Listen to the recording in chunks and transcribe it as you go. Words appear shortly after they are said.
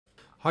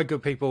Hi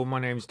good people, my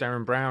name is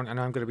Darren Brown and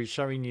I'm going to be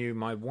showing you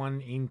my 1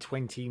 in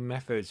 20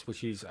 methods,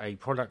 which is a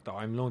product that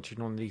I'm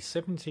launching on the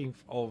 17th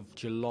of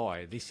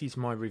July. This is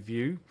my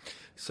review.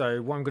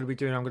 So what I'm going to be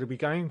doing, I'm going to be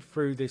going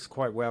through this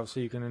quite well so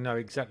you're going to know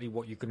exactly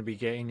what you're going to be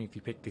getting if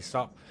you pick this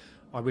up.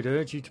 I would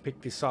urge you to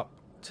pick this up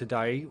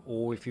today,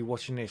 or if you're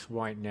watching this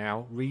right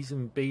now.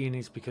 Reason being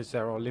is because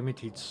there are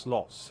limited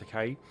slots,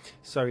 okay?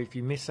 So if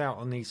you miss out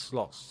on these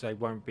slots, they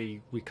won't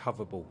be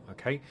recoverable,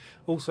 okay?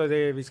 Also,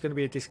 there is going to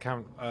be a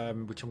discount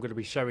which I'm going to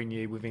be showing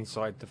you with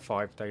inside the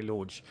 5-day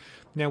launch.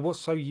 Now, what's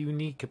so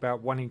unique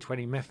about 1 in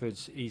 20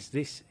 methods is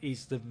this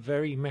is the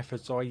very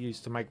methods I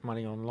use to make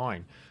money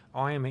online.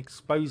 I am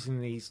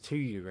exposing these to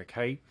you,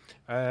 okay?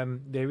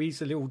 There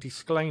is a little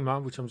disclaimer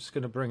which I'm just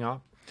going to bring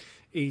up,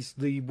 is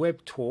the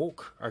web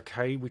talk,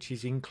 okay, which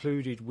is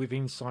included with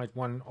inside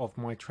one of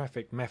my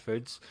traffic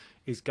methods,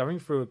 is going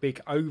through a big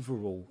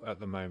overhaul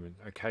at the moment,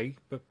 okay?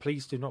 But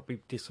please do not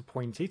be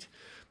disappointed.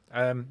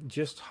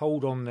 Just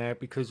hold on there,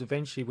 because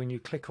eventually when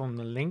you click on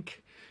the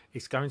link,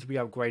 it's going to be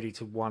upgraded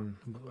to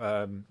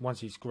 1.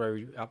 Once it's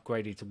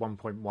upgraded to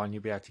 1.1,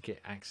 you'll be able to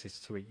get access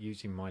to it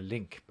using my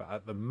link. But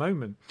at the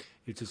moment,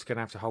 you're just going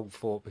to have to hold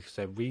for it because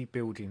they're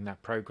rebuilding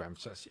that program.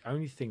 So that's the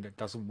only thing that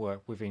doesn't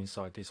work with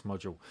inside this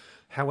module.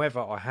 However,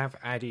 I have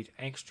added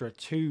extra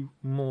 2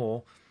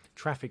 more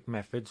traffic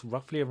methods,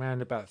 roughly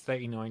around about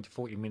 39 to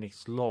 40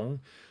 minutes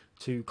long,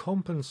 to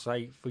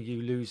compensate for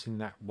you losing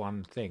that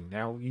one thing.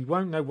 Now, you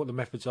won't know what the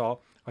methods are.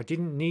 I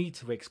didn't need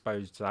to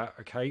expose that,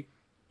 okay?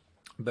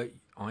 But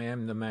I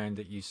am the man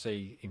that you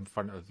see in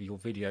front of your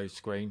video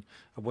screen.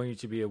 I want you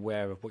to be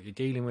aware of what you're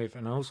dealing with,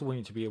 and I also want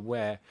you to be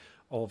aware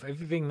of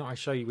everything that I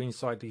show you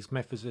inside these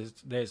methods.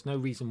 There's no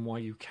reason why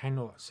you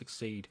cannot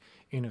succeed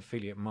in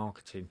affiliate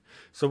marketing.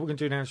 So what we're going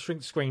to do now is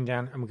shrink the screen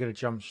down and we're going to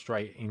jump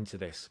straight into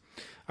this.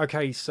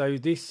 Okay, so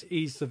this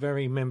is the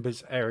very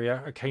members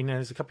area. Okay, now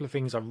there's a couple of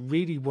things I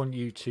really want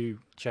you to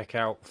check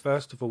out.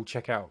 First of all,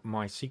 check out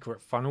my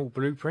secret funnel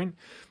blueprint.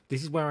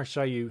 This is where I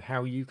show you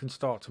how you can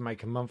start to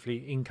make a monthly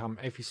income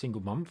every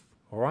single month.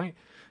 All right,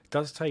 it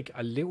does take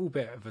a little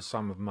bit of a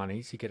sum of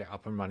money to get it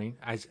up and running,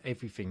 as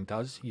everything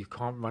does. You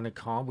can't run a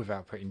car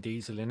without putting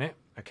diesel in it.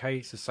 Okay,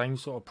 it's the same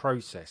sort of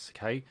process.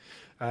 Okay,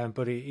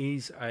 but it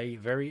is a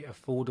very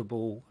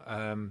affordable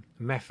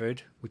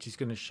method which is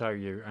going to show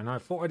you, and I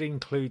thought I'd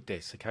include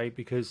this, okay,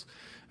 because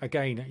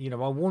again, you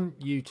know, I want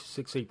you to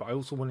succeed, but I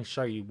also want to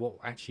show you what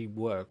actually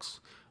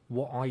works,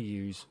 what I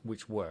use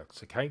which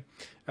works, okay?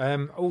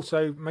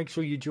 Also, make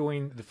sure you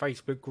join the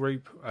Facebook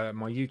group,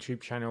 my YouTube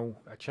channel,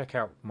 check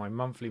out my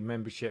monthly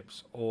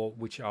memberships, or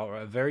which are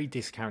a very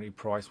discounted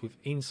price with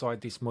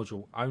inside this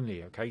module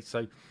only, okay?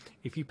 So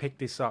if you pick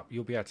this up,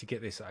 you'll be able to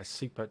get this at a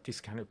super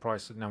discounted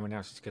price that no one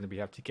else is going to be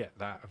able to get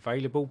that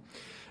available.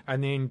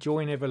 And then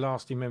join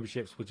everlasting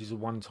memberships, which is a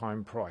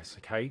one-time price,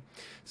 okay?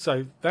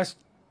 So that's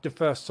the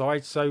first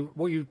side. So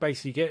what you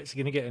basically get is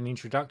you're going to get an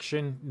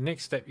introduction.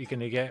 Next step you're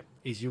going to get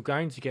is you're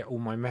going to get all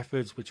my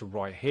methods, which are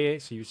right here.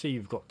 So you see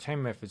you've got 10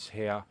 methods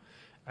here,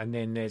 and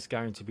then there's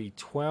going to be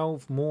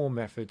 12 more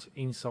methods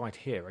inside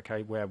here,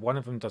 okay, where one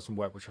of them doesn't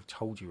work, which I've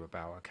told you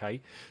about,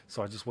 okay?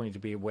 So I just want you to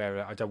be aware of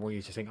that. I don't want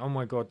you to think, oh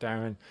my god,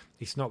 Darren,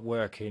 it's not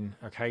working,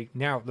 okay?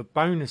 Now the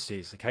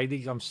bonuses, okay,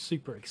 these, I'm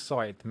super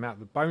excited about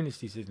the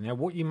bonuses. Now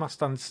what you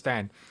must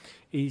understand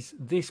is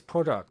this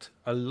product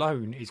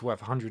alone is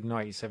worth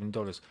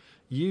 $197.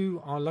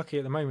 You are lucky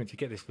at the moment to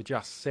get this for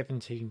just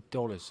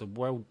 $17, so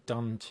well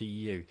done to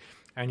you.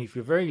 And if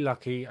you're very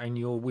lucky and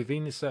you're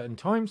within a certain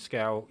time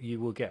scale, you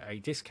will get a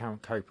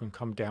discount coupon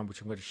come down,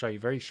 which I'm going to show you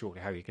very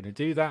shortly how you're going to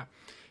do that,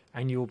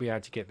 and you'll be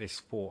able to get this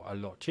for a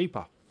lot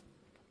cheaper.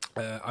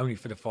 Only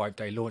for the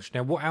 5-day launch.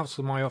 Now, what else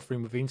am I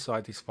offering with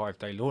inside this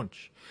 5-day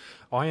launch?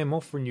 I am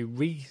offering you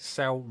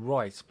resale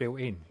rights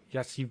built in.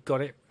 Yes, you've got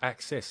it.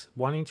 Access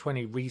 1 in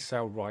 20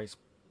 resale rights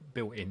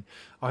built in.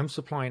 I'm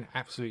supplying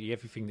absolutely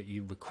everything that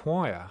you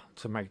require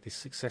to make this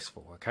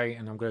successful, okay?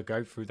 And I'm going to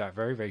go through that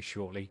very, very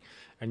shortly,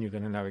 and you're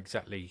going to know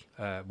exactly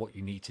what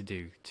you need to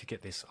do to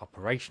get this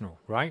operational,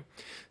 right?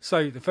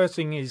 So the first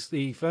thing is,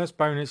 the first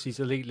bonus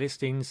is elite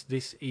listings.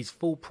 This is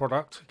full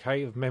product,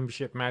 okay, of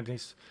Membership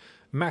Madness.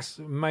 Mass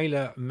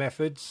mailer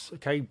methods,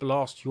 okay,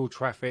 blast your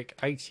traffic,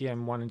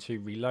 ATM 1 and 2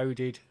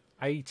 reloaded,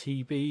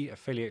 ATB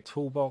affiliate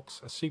toolbox,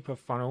 a super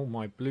funnel,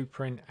 my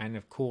blueprint, and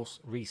of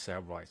course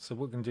resale rights. So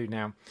what we're going to do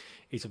now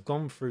is I've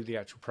gone through the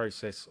actual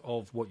process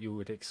of what you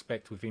would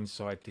expect with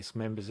inside this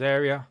members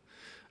area.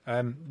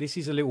 This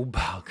is a little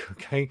bug,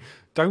 okay?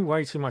 Don't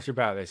worry too much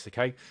about this,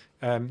 okay?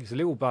 It's a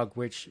little bug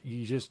which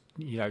you just,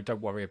 you know,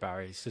 don't worry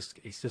about it.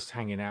 It's just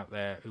hanging out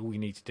there. All you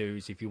need to do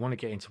is, if you want to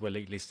get into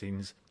elite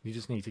listings, you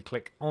just need to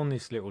click on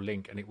this little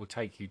link and it will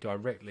take you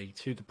directly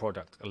to the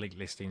product elite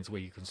listings,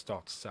 where you can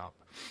start to set up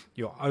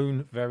your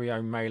own very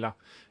own mailer.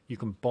 You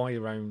can buy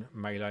your own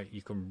mailer,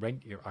 you can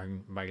rent your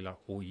own mailer,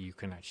 or you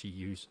can actually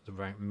use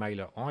the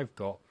mailer I've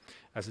got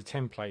as a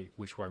template,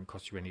 which won't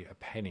cost you a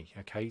penny,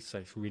 okay? So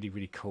it's really,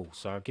 really cool.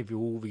 So I'll give you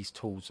all these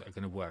tools that are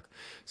going to work.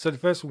 So the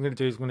first thing we're going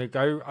to do is we're going to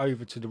go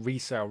over to the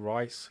resale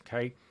rights,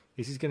 okay?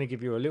 This is going to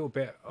give you a little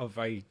bit of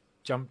a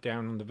jump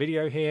down on the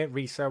video here,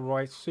 resale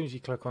rights. As soon as you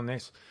click on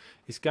this,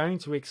 it's going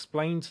to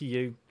explain to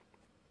you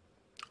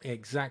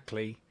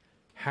exactly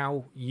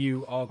how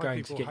you are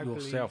going to get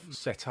yourself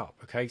set up.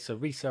 Okay, so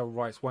resale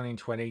rights 1 in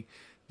 20.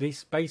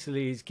 This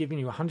basically is giving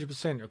you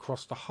 100%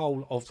 across the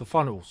whole of the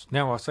funnels.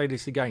 Now I'll say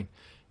this again,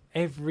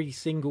 every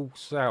single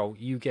sale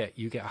you get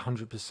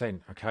 100%.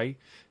 Okay,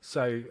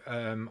 so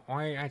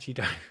I actually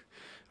don't,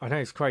 I know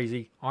it's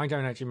crazy, I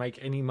don't actually make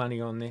any money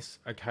on this.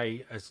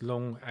 Okay, as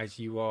long as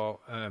you are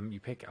you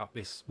pick up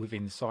this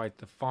within inside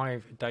the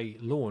 5-day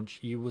launch,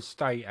 you will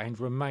stay and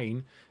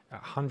remain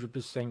at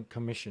 100%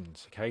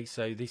 commissions. Okay,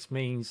 so this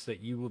means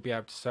that you will be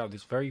able to sell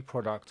this very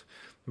product,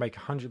 make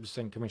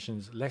 100%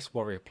 commissions, less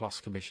Warrior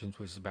Plus commissions,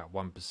 which is about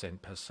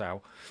 1% per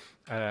sale,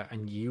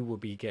 and you will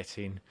be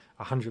getting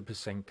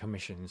 100%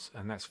 commissions,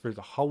 and that's through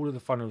the whole of the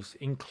funnels.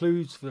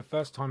 Includes, for the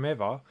first time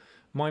ever,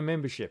 my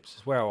memberships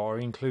as well are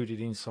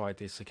included inside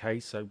this. Okay,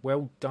 so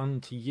well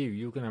done to you.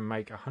 You're going to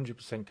make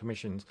 100%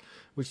 commissions,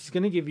 which is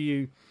going to give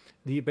you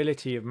the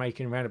ability of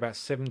making around about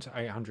 £700 to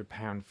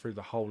 £800 through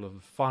the whole of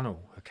the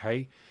funnel.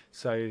 Okay,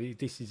 so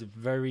this is a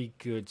very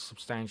good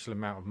substantial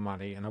amount of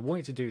money, and I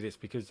wanted to do this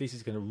because this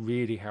is going to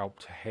really help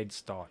to head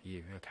start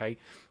you. Okay,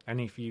 and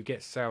if you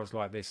get sales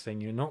like this,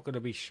 then you're not going to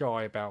be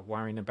shy about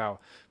worrying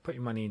about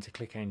putting money into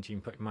Click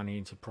Engine, putting money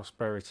into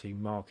prosperity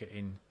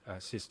marketing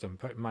system,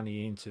 putting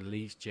money into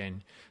leads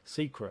gen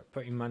secret,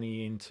 putting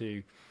money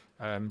into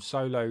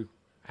solo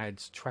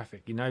ads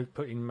traffic, you know,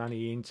 putting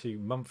money into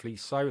monthly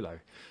solo.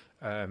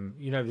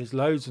 You know, there's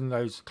loads and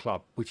loads of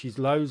club, which is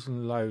loads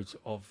and loads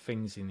of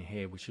things in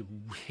here which are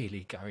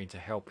really going to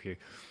help you.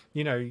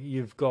 You know,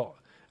 you've got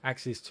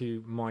access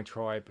to my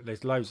tribe,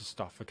 there's loads of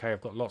stuff. Okay,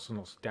 I've got lots and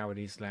lots of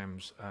Dawud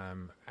Islam's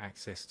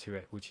access to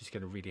it, which is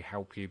going to really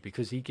help you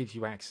because he gives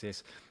you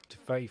access to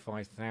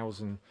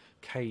 35,000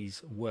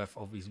 K's worth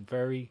of his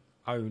very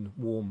own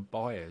warm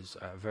buyers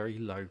at a very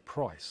low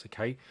price.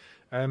 Okay,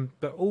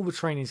 but all the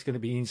training is going to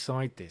be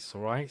inside this.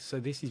 All right, so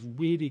this is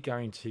really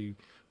going to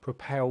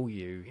propel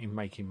you in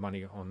making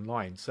money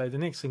online. So the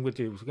next thing we'll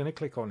do is we're going to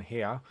click on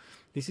here.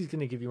 This is going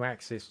to give you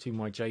access to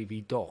my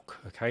JV doc.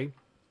 Okay,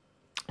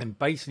 and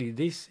basically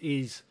this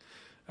is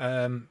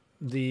the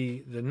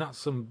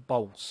nuts and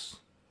bolts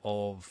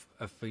of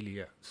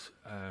affiliate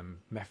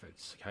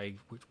methods. Okay,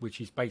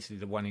 which is basically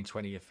the 1 in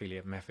 20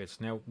 affiliate methods.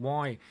 Now,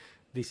 why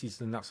this is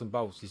the nuts and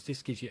bolts is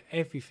this gives you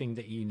everything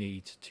that you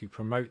need to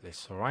promote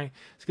this. All right,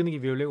 it's going to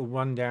give you a little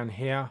rundown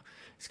here.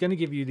 It's going to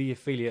give you the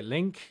affiliate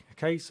link.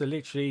 Okay, so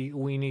literally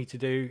all you need to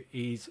do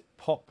is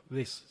pop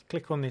this,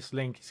 click on this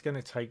link. It's going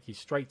to take you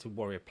straight to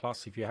Warrior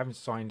Plus. If you haven't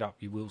signed up,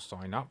 you will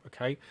sign up.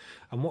 Okay,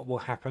 and what will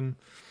happen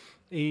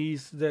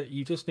is that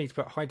you just need to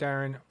put, hi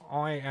Darren,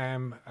 I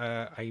am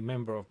a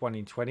member of 1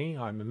 in 20.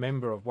 I'm a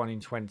member of 1 in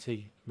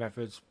 20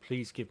 methods.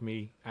 Please give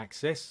me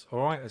access.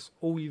 All right, that's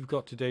all you've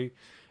got to do,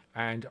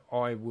 and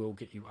I will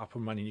get you up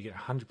and running. You get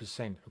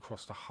 100%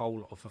 across the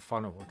whole of the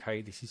funnel.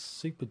 Okay, this is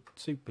super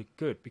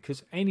good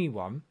because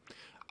anyone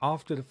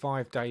after the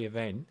 5-day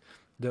event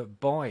that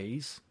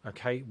buys,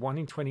 okay, 1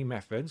 in 20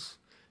 methods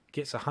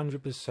gets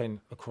 100%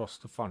 across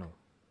the funnel.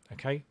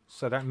 Okay,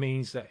 so that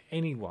means that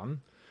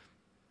anyone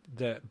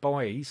that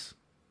buys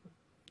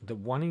the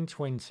 1 in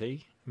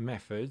 20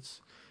 methods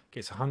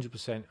gets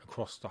 100%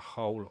 across the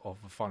whole of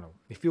the funnel.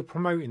 If you're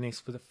promoting this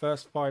for the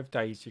first 5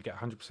 days, you get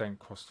 100%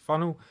 across the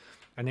funnel.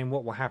 And then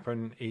what will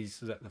happen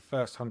is that the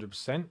first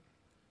 100%,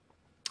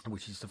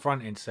 which is the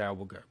front end sale,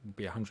 will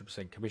be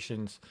 100%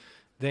 commissions.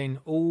 Then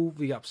all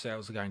the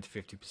upsells are going to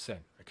 50%.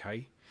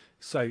 Okay,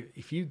 so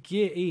if you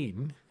get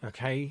in,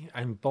 okay,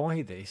 and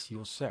buy this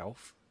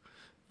yourself,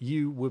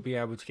 you will be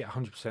able to get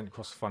 100%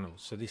 across the funnel.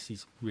 So this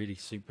is really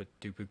super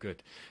duper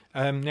good.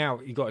 Now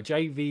you've got a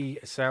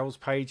JV sales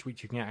page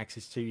which you can get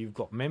access to. You've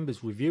got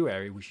members review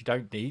area, which you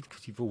don't need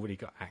because you've already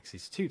got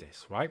access to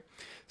this, right?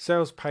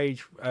 Sales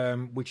page,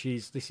 which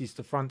is, this is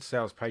the front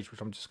sales page, which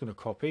I'm just going to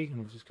copy,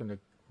 and I'm just going to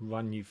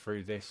run you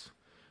through this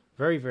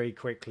very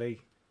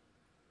quickly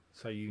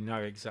so you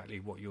know exactly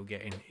what you're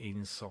getting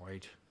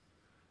inside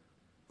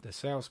the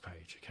sales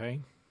page.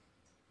 Okay,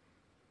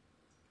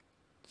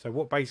 so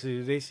what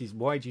basically this is,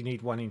 why do you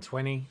need 1 in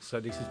 20? So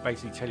this is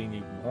basically telling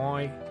you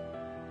why.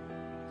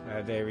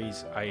 There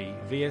is a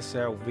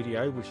VSL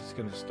video which is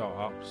going to start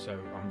up, so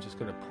I'm just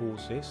going to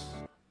pause this,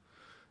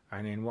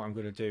 and then what I'm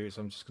going to do is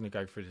I'm just going to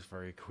go through this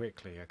very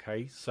quickly.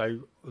 Okay, so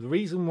the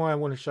reason why I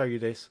want to show you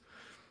this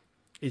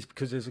is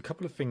because there's a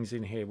couple of things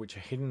in here which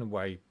are hidden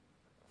away,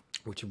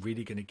 which are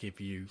really going to give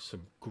you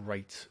some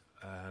great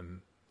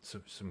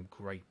some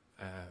great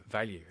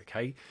value.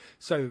 Okay,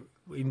 so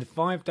in the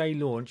 5-day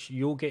launch,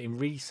 you're getting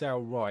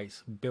resale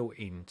rights built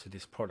into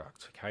this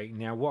product. Okay,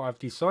 now what I've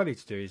decided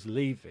to do is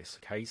leave this.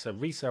 Okay, so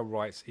resale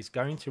rights is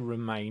going to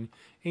remain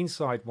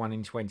inside 1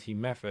 in 20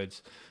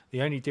 methods.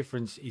 The only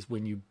difference is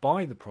when you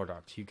buy the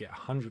product, you get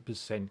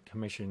 100%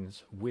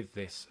 commissions with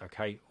this.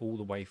 Okay, all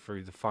the way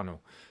through the funnel.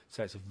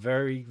 So it's a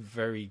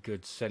very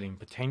good selling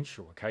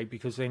potential. Okay,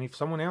 because then if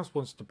someone else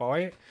wants to buy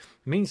it,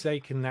 it means they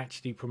can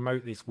actually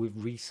promote this with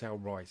resale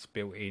rights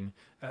built in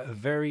at a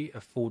very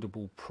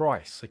affordable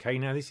price. Okay, Okay,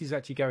 now this is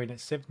actually going at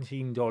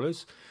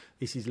 $17.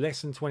 This is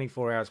less than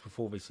 24 hours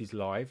before this is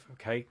live.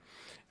 Okay,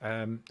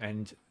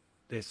 and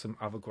there's some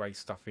other great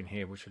stuff in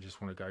here which I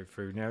just want to go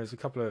through. Now there's a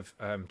couple of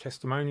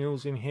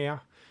testimonials in here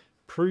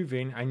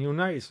proving, and you'll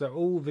notice that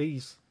all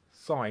these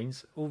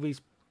signs, all these,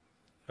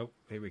 oh,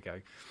 here we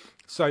go.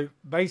 So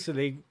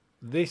basically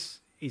this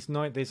is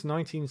there's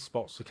 19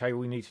 spots. Okay, all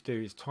we need to do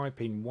is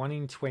type in 1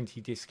 in 20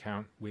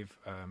 discount with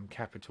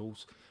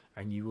capitals,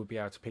 and you will be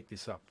able to pick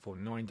this up for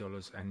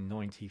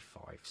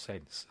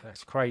 $9.95.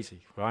 That's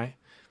crazy, right?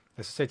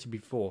 As I said to you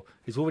before,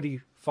 there's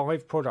already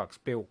 5 products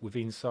built with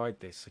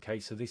inside this. Okay,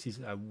 so this is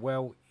a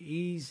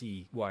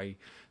easy way.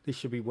 This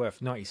should be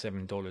worth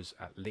 $97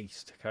 at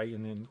least. Okay,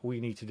 and then all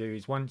you need to do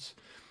is, once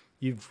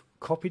you've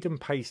copied and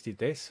pasted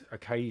this,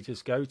 okay, you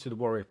just go to the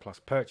Warrior Plus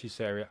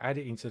purchase area, add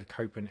it into the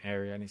coupon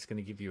area, and it's going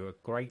to give you a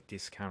great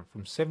discount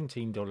from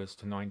 $17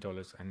 to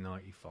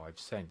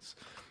 $9.95.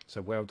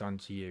 So well done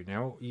to you.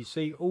 Now you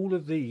see all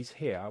of these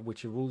here,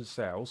 which are all the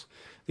sales.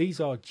 These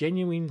are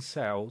genuine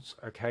sales,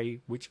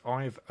 okay, which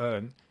I've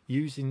earned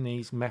using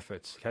these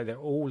methods. Okay, they're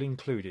all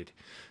included.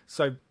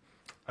 So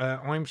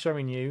I'm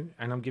showing you,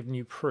 and I'm giving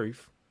you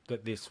proof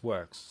that this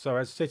works. So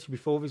as I said to you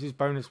before, this is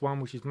bonus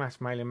 1, which is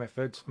mass mailing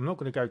methods. I'm not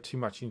going to go too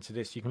much into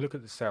this. You can look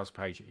at the sales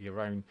page at your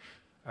own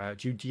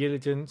due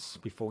diligence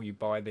before you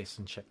buy this,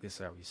 and check this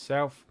out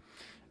yourself.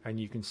 And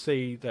you can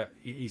see that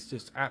it is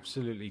just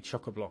absolutely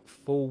chock-a-block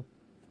full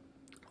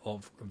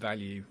of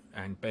value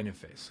and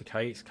benefits.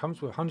 Okay, it comes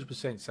with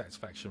 100%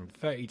 satisfaction,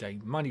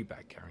 30-day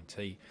money-back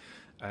guarantee.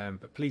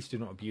 But please do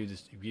not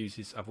abuse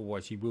this,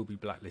 otherwise you will be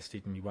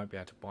blacklisted and you won't be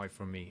able to buy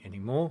from me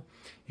anymore.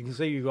 You can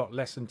see you've got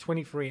less than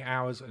 23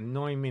 hours and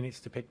 9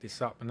 minutes to pick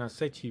this up. And I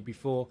said to you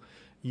before,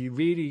 you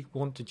really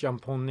want to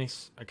jump on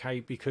this, okay,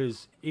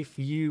 because if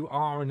you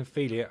are an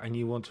affiliate and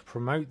you want to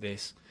promote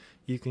this,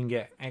 you can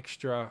get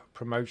extra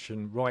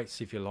promotion rights,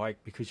 if you like,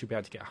 because you'll be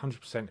able to get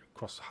 100%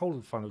 across the whole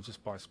of the funnel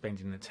just by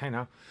spending the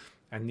tenner.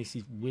 And this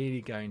is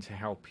really going to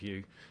help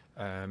you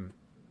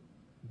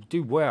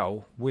do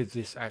well with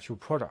this actual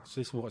product.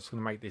 So this is what's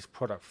going to make this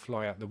product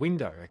fly out the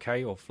window,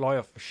 okay, or fly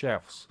off the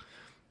shelves,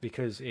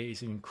 because it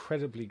is an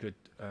incredibly good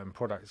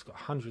product. It's got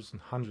hundreds and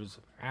hundreds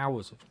of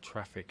hours of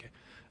traffic,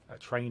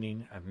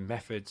 training and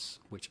methods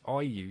which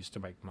I use to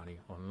make money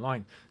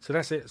online. So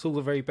that's it. It's all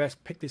the very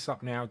best. Pick this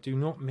up now. Do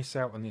not miss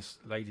out on this,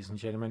 ladies and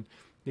gentlemen.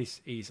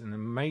 This is an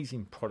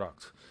amazing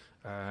product,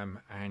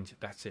 and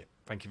that's it.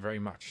 Thank you very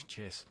much.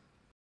 Cheers.